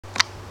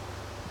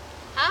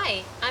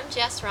Hi, I'm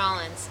Jess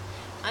Rollins.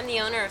 I'm the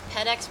owner of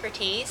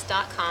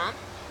petexpertise.com,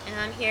 and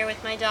I'm here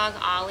with my dog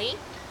Ollie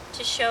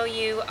to show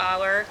you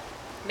our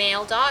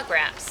male dog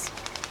wraps.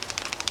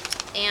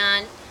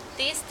 And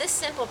this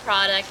simple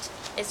product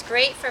is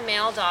great for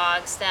male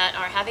dogs that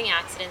are having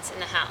accidents in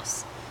the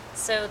house.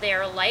 So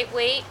they're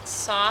lightweight,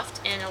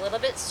 soft, and a little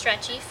bit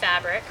stretchy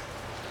fabric.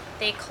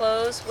 They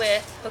close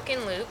with hook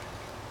and loop,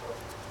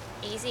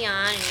 easy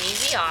on and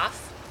easy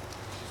off.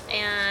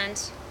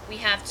 And we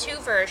have two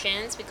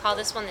versions. We call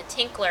this one the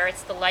Tinkler,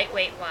 it's the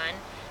lightweight one,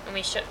 and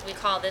we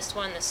call this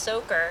one the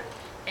Soaker,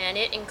 and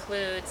it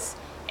includes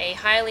a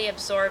highly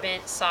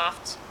absorbent,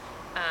 soft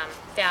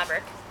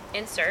fabric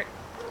insert.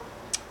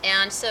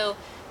 And so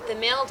the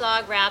male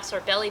dog wraps,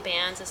 or belly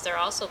bands as they're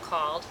also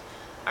called,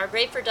 are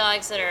great for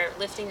dogs that are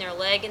lifting their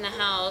leg in the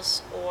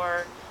house,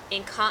 or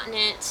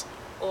incontinent,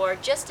 or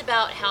just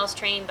about house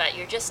trained but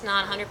you're just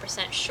not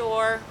 100%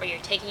 sure, or you're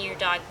taking your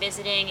dog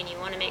visiting and you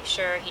want to make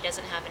sure he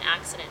doesn't have an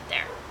accident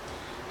there.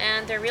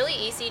 And they're really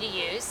easy to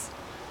use.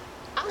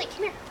 Ollie,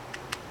 come here.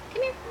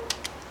 Come here.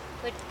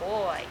 Good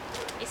boy.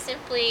 You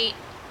simply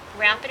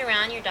wrap it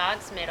around your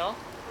dog's middle.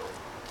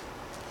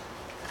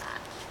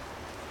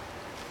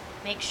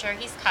 Make sure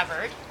he's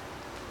covered.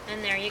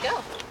 And there you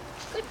go.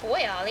 Good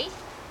boy, Ollie.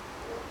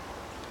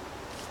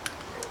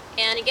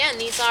 And again,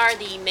 these are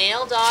the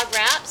male dog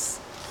wraps,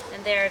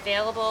 and they're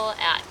available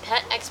at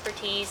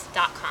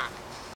petexpertise.com.